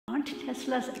Aren't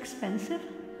Teslas expensive?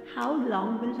 How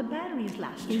long will the batteries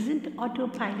last? Isn't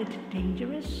Autopilot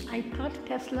dangerous? I thought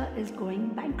Tesla is going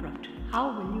bankrupt.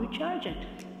 How will you charge it?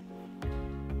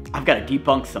 I've got to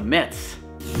debunk some myths.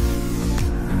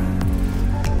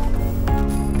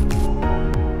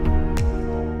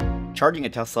 Charging a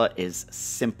Tesla is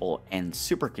simple and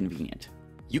super convenient.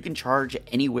 You can charge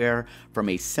anywhere from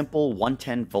a simple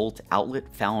 110-volt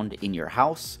outlet found in your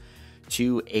house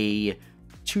to a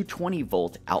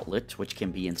 220-volt outlet, which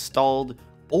can be installed,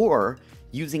 or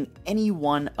using any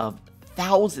one of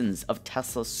thousands of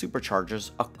Tesla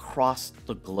superchargers across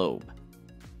the globe.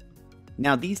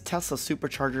 Now, these Tesla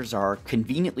superchargers are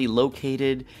conveniently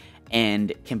located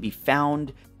and can be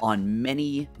found on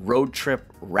many road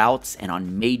trip routes and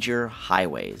on major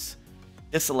highways.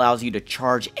 This allows you to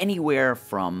charge anywhere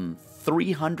from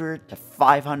 300 to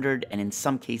 500 and in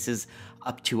some cases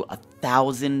up to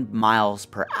 1,000 miles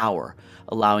per hour,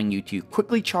 allowing you to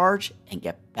quickly charge and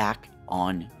get back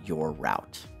on your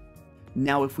route.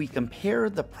 Now, if we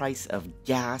compare the price of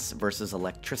gas versus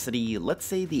electricity, let's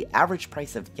say the average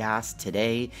price of gas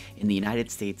today in the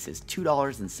United States is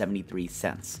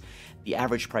 $2.73. The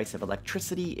average price of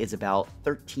electricity is about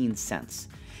 13 cents.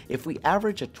 If we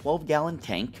average a 12-gallon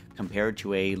tank compared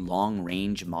to a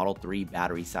long-range Model 3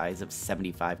 battery size of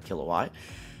 75 kilowatt,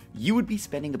 you would be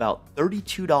spending about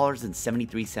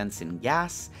 $32.73 in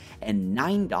gas and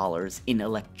 $9 in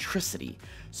electricity.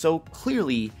 So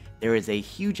clearly, there is a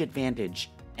huge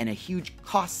advantage and a huge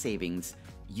cost savings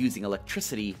using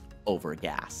electricity over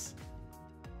gas.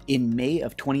 In May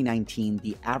of 2019,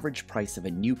 the average price of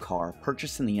a new car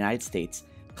purchased in the United States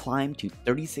climbed to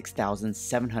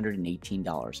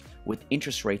 $36,718, with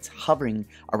interest rates hovering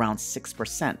around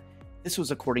 6%. This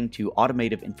was according to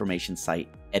automotive information site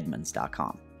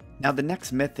Edmunds.com. Now, the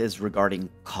next myth is regarding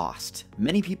cost.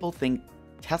 Many people think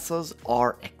Teslas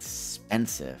are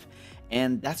expensive,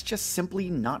 and that's just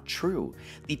simply not true.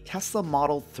 The Tesla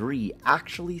Model 3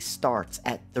 actually starts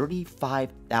at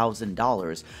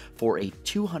 $35,000 for a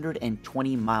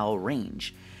 220-mile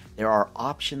range. There are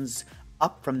options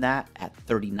up from that at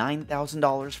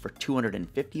 $39,000 for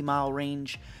 250-mile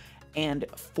range and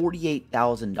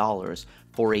 $48,000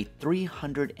 for a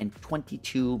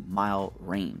 322-mile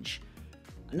range.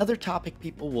 Another topic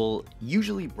people will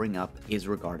usually bring up is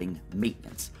regarding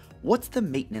maintenance. What's the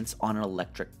maintenance on an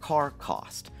electric car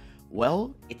cost?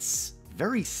 Well, it's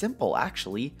very simple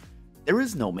actually. There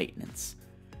is no maintenance.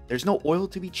 There's no oil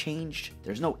to be changed,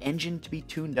 there's no engine to be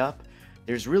tuned up,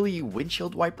 there's really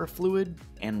windshield wiper fluid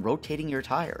and rotating your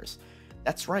tires.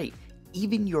 That's right,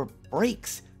 even your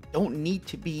brakes don't need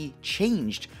to be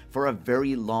changed for a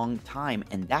very long time,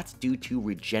 and that's due to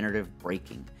regenerative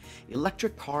braking.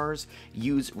 Electric cars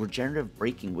use regenerative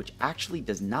braking, which actually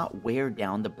does not wear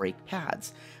down the brake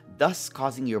pads, thus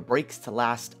causing your brakes to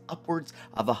last upwards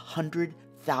of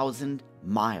 100,000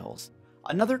 miles.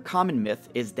 Another common myth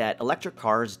is that electric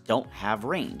cars don't have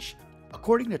range.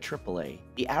 According to AAA,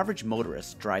 the average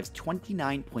motorist drives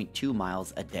 29.2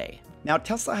 miles a day. Now,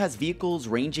 Tesla has vehicles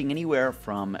ranging anywhere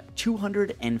from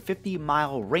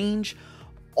 250-mile range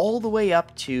all the way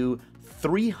up to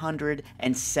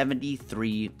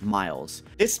 373 miles.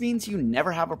 This means you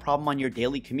never have a problem on your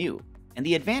daily commute. And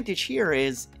the advantage here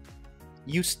is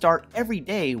you start every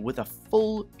day with a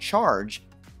full charge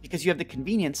because you have the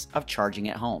convenience of charging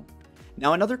at home.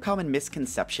 Now, another common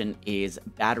misconception is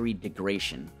battery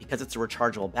degradation. Because it's a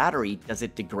rechargeable battery, does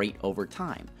it degrade over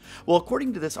time? Well,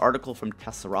 according to this article from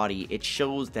Accessorize, it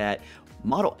shows that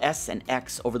Model S and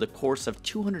X over the course of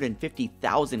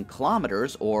 250,000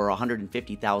 kilometers or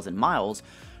 150,000 miles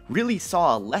really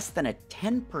saw less than a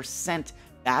 10%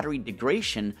 battery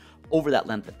degradation over that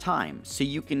length of time. So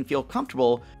you can feel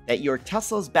comfortable that your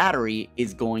Tesla's battery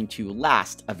is going to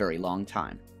last a very long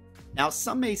time. Now,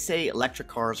 some may say electric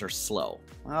cars are slow.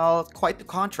 Well, quite the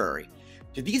contrary.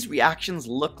 Do these reactions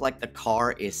look like the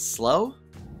car is slow?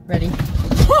 Ready?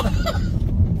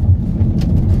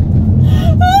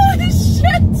 Holy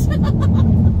shit!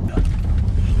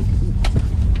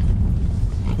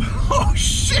 Oh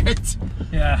shit!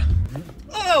 Yeah.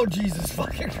 Oh Jesus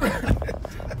fucking Christ!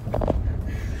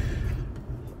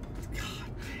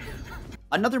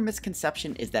 Another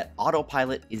misconception is that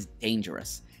Autopilot is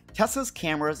dangerous. Tesla's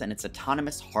cameras and its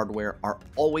autonomous hardware are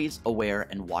always aware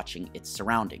and watching its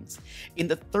surroundings. In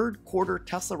the third quarter,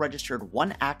 Tesla registered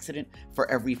one accident for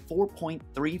every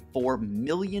 4.34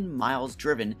 million miles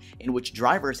driven in which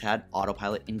drivers had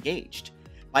Autopilot engaged.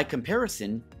 By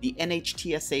comparison, the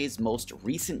NHTSA's most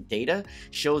recent data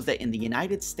shows that in the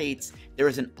United States, there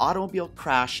is an automobile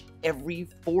crash every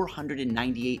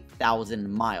 498,000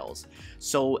 miles.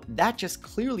 So that just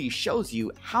clearly shows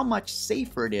you how much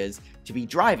safer it is to be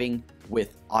driving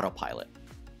with autopilot.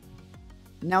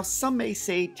 Now, some may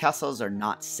say Teslas are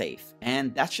not safe,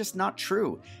 and that's just not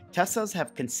true. Teslas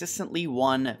have consistently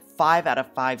won 5 out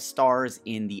of 5 stars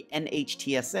in the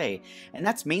NHTSA, and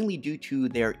that's mainly due to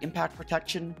their impact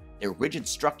protection, their rigid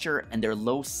structure, and their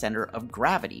low center of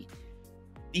gravity.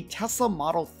 The Tesla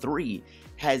Model 3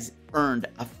 has earned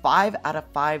a 5 out of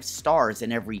 5 stars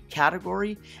in every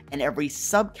category and every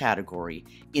subcategory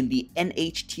in the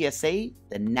NHTSA,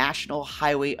 the National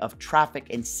Highway of Traffic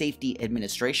and Safety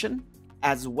Administration,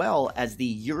 as well as the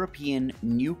European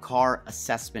New Car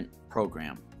Assessment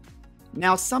Program.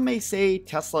 Now, some may say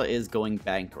Tesla is going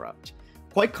bankrupt.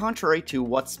 Quite contrary to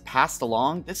what's passed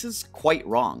along, this is quite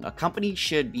wrong. A company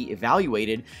should be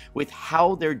evaluated with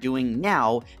how they're doing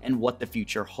now and what the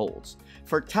future holds.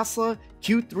 For Tesla,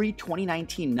 Q3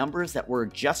 2019 numbers that were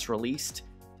just released,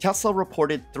 Tesla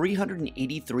reported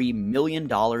 $383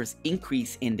 million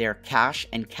increase in their cash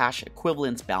and cash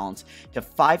equivalents balance to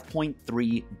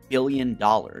 $5.3 billion.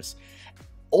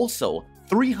 Also,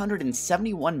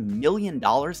 $371 million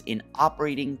in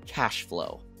operating cash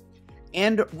flow.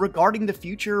 And regarding the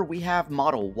future, we have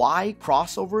Model Y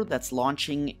crossover that's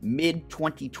launching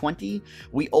mid-2020.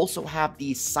 We also have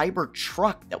the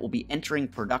Cybertruck that will be entering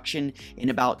production in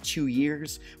about 2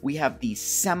 years. We have the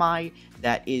Semi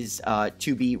that is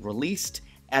to be released,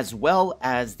 as well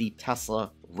as the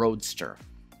Tesla Roadster.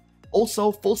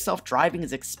 Also, full self-driving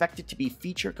is expected to be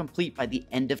feature complete by the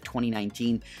end of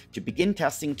 2019 to begin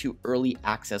testing to early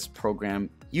access program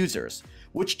users,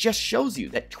 which just shows you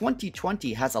that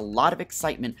 2020 has a lot of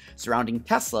excitement surrounding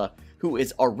Tesla, who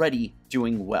is already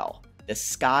doing well. The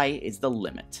sky is the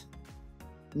limit.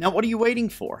 Now, what are you waiting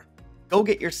for? Go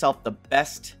get yourself the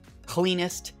best,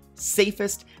 cleanest,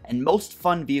 safest, and most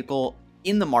fun vehicle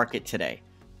in the market today.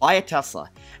 Buy a Tesla,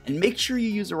 and make sure you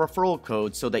use a referral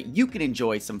code so that you can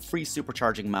enjoy some free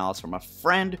supercharging miles from a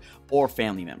friend or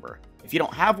family member. If you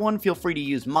don't have one, feel free to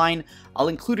use mine. I'll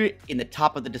include it in the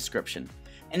top of the description.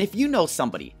 And if you know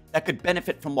somebody that could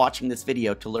benefit from watching this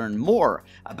video to learn more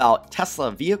about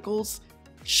Tesla vehicles,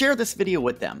 share this video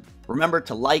with them. Remember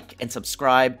to like and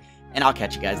subscribe, and I'll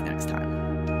catch you guys next time.